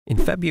In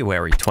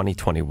February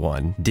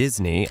 2021,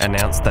 Disney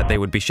announced that they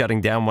would be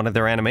shutting down one of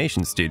their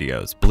animation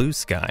studios, Blue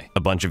Sky. A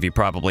bunch of you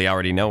probably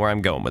already know where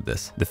I'm going with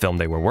this. The film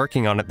they were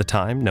working on at the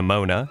time,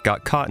 Nimona,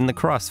 got caught in the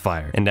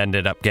crossfire and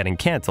ended up getting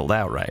cancelled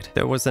outright.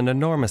 There was an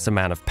enormous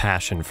amount of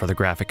passion for the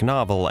graphic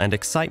novel and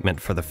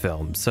excitement for the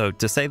film, so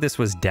to say this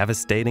was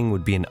devastating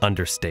would be an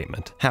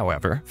understatement.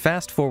 However,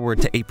 fast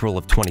forward to April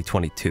of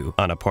 2022,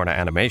 Annapurna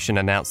Animation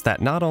announced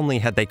that not only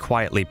had they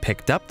quietly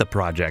picked up the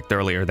project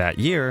earlier that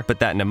year, but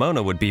that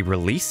Nimona would be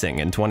releasing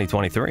in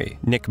 2023.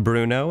 Nick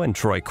Bruno and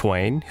Troy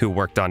Quain, who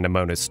worked on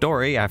Nimona's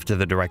story after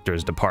the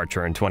director's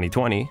departure in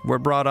 2020, were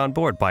brought on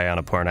board by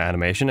Annapurna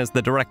Animation as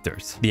the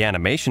directors. The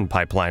animation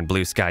pipeline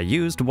Blue Sky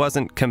used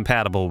wasn't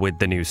compatible with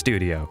the new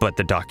studio, but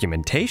the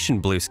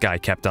documentation Blue Sky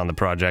kept on the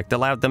project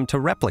allowed them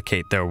to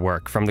replicate their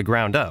work from the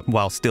ground up,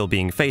 while still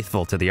being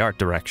faithful to the art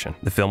direction.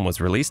 The film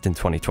was released in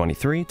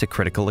 2023 to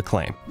critical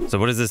acclaim. So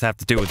what does this have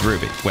to do with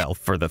RWBY? Well,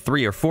 for the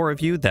 3 or 4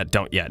 of you that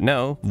don't yet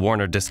know,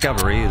 Warner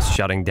Discovery is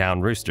shutting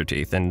down Rooster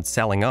Teeth and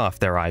selling off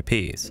their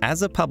IPs.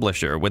 As a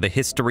publisher with a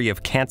history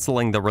of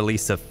canceling the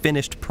release of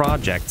finished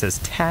projects as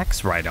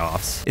tax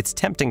write-offs, it's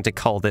tempting to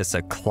call this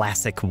a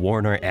classic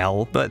Warner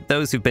L, but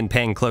those who've been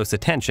paying close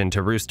attention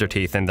to Rooster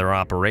Teeth and their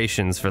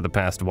operations for the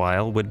past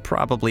while would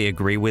probably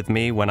agree with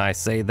me when I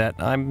say that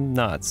I'm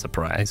not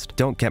surprised.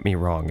 Don't get me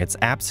wrong, it's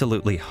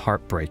absolutely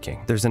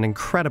heartbreaking. There's an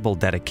incredible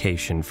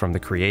dedication from the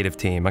creative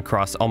team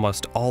across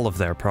almost all of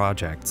their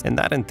projects, and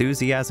that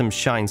enthusiasm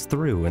shines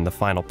through in the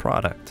final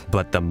product.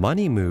 But the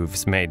money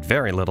moves made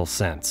very little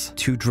sense.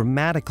 To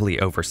dramatically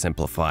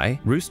oversimplify,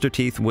 Rooster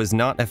Teeth was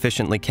not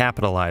efficiently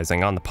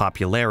capitalizing on the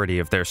popularity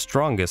of their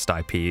strongest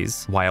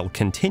IPs, while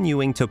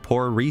continuing to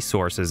pour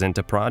resources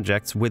into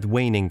projects with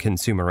waning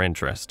consumer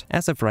interest.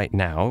 As of right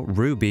now,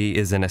 RWBY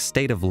is in a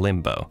state of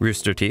limbo.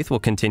 Rooster Teeth will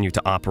continue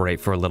to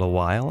operate for a little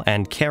while,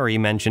 and Carrie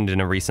mentioned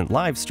in a recent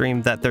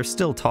livestream that they're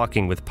still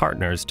talking with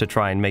partners to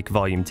try and make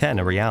Volume 10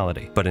 a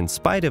reality. But in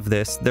spite of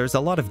this, there's a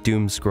lot of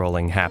doom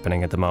scrolling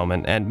happening at the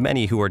moment, and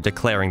many who are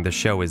declaring the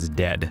show is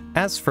dead.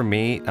 As for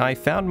me, I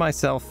found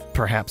myself,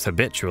 perhaps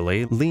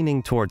habitually,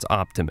 leaning towards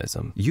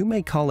optimism. You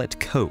may call it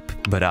cope,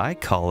 but I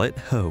call it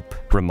hope.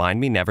 Remind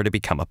me never to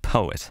become a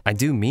poet. I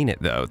do mean it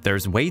though,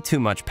 there's way too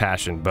much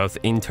passion both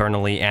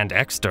internally and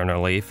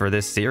externally for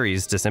this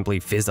series to simply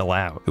fizzle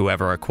out.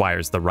 Whoever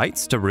acquires the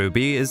rights to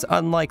RWBY is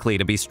unlikely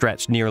to be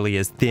stretched nearly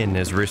as thin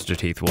as Rooster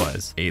Teeth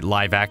was. A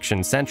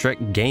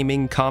live-action-centric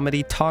gaming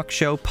comedy talk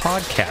show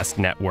podcast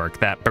network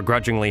that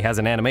begrudgingly has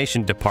an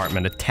animation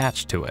department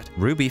attached to it.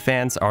 RWBY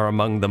fans are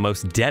among the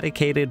most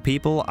dedicated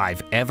people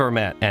I've ever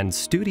met, and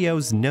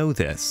studios know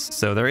this,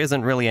 so there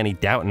isn't really any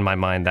doubt in my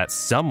mind that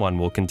someone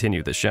will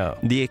continue the show.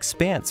 The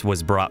Expanse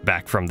was brought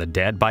back from the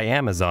dead by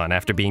Amazon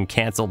after being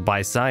cancelled by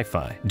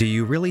Sci-Fi. Do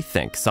you really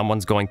think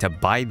someone's going to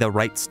buy the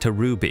rights to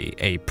RWBY,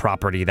 a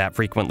property that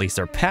frequently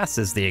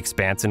surpasses The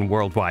Expanse in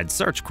worldwide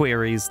search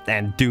queries,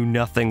 and do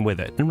nothing with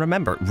it? And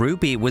remember,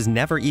 RWBY was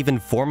never even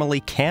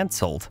formally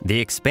cancelled. The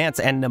Expanse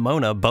and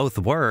Nimona both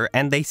were,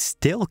 and they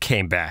still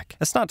came back.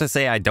 That's not to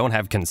say I don't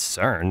have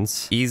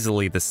concerns.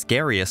 Easily the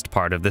scariest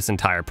part of this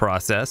entire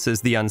process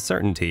is the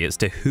uncertainty as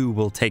to who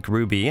will take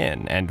RWBY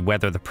in, and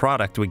whether the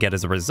product we get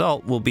as a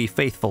result will be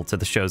faithful to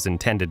the show's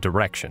intended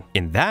direction.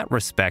 In that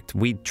respect,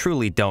 we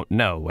truly don't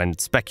know, and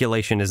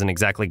speculation isn't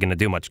exactly going to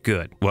do much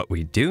good. What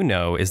we do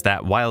know is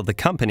that while the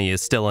company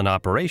is still in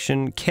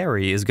operation,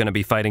 Carrie is going to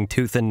be fighting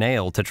tooth and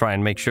nail to try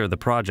and make sure the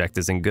project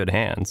is in good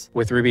hands.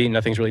 With RWBY,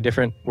 nothing's really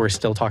different. We're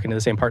still talking to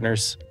the same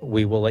partners.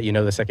 We will let you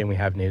know the second we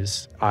have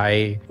news.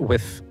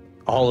 With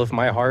all of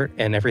my heart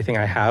and everything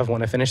I have,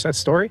 want to finish that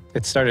story.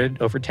 It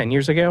started over 10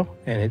 years ago,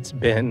 and it's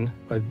been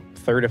a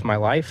third of my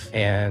life,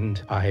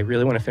 and I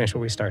really want to finish what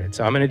we started,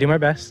 so I'm going to do my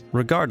best.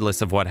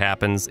 Regardless of what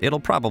happens,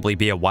 it'll probably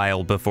be a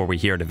while before we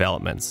hear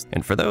developments,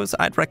 and for those,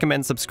 I'd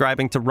recommend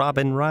subscribing to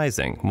Robin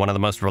Rising, one of the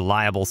most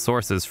reliable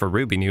sources for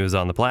RWBY news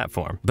on the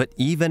platform. But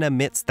even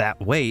amidst that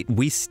wait,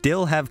 we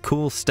still have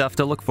cool stuff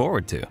to look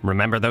forward to.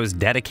 Remember those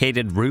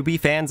dedicated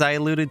RWBY fans I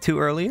alluded to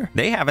earlier?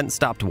 They haven't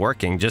stopped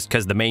working just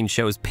because the main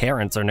show's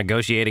parents are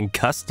negotiating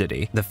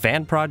custody. The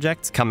fan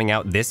projects coming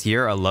out this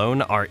year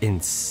alone are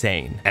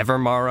insane.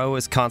 Evermorrow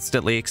is constantly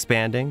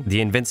expanding.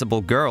 The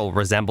Invincible Girl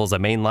resembles a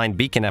mainline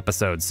Beacon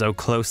episode so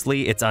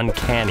closely it's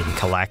uncanny.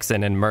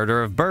 Calaxin and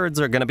Murder of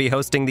Birds are going to be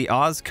hosting the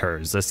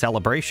Oscars, a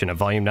celebration of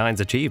Volume 9's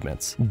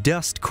achievements.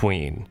 Dust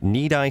Queen,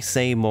 need I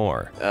say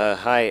more?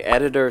 Hi,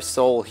 Editor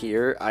Soul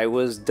here. I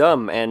was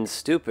dumb and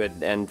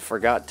stupid and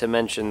forgot to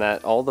mention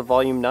that all the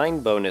Volume 9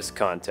 bonus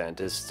content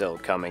is still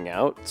coming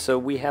out, so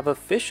we have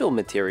official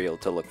material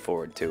to look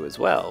forward to as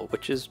well,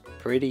 which is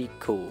pretty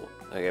cool.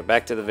 Okay,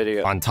 back to the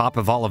video. On top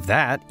of all of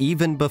that,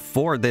 even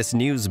before this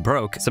news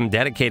broke, some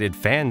dedicated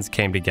fans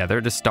came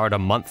together to start a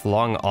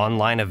month-long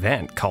online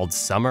event called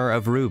SMMR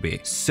of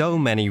RWBY. So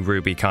many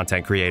RWBY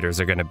content creators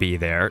are going to be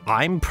there,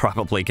 I'm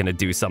probably going to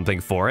do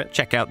something for it.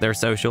 Check out their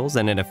socials,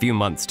 and in a few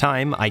months'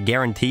 time, I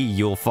guarantee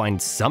you'll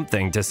find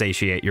something to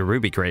satiate your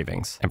RWBY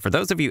cravings. And for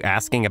those of you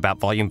asking about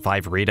Volume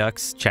 5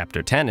 Redux,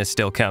 Chapter 10 is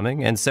still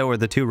coming, and so are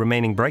the 2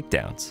 remaining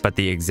breakdowns. But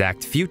the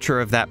exact future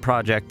of that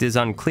project is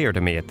unclear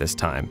to me at this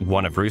time.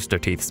 One of Rooster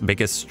Teeth's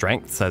biggest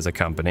strengths as a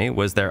company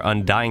was their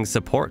undying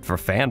support for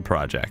fan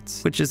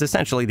projects, which is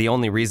essentially the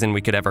only reason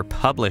we could ever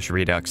publish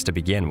Redux to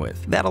begin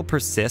with. That'll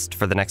persist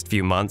for the next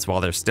few months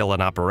while they're still in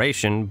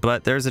operation,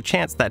 but there's a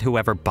chance that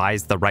whoever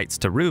buys the rights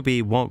to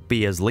RWBY won't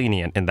be as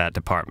lenient in that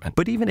department.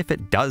 But even if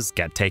it does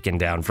get taken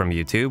down from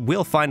YouTube,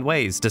 we'll find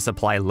ways to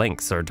supply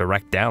links or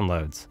direct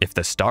downloads. If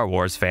the Star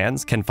Wars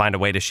fans can find a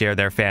way to share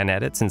their fan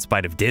edits in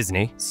spite of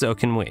Disney, so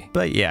can we.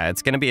 But yeah,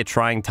 it's gonna be a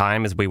trying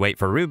time as we wait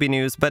for RWBY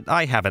news, but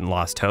I haven't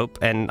lost hope,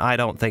 and I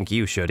don't think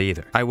you should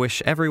either. I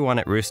wish everyone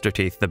at Rooster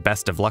Teeth the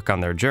best of luck on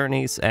their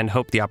journeys, and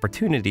hope the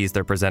opportunities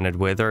they're presented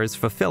with are as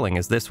fulfilling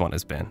as this one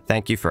has been.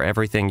 Thank you for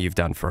everything you've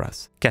done for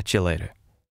us. Catch you later.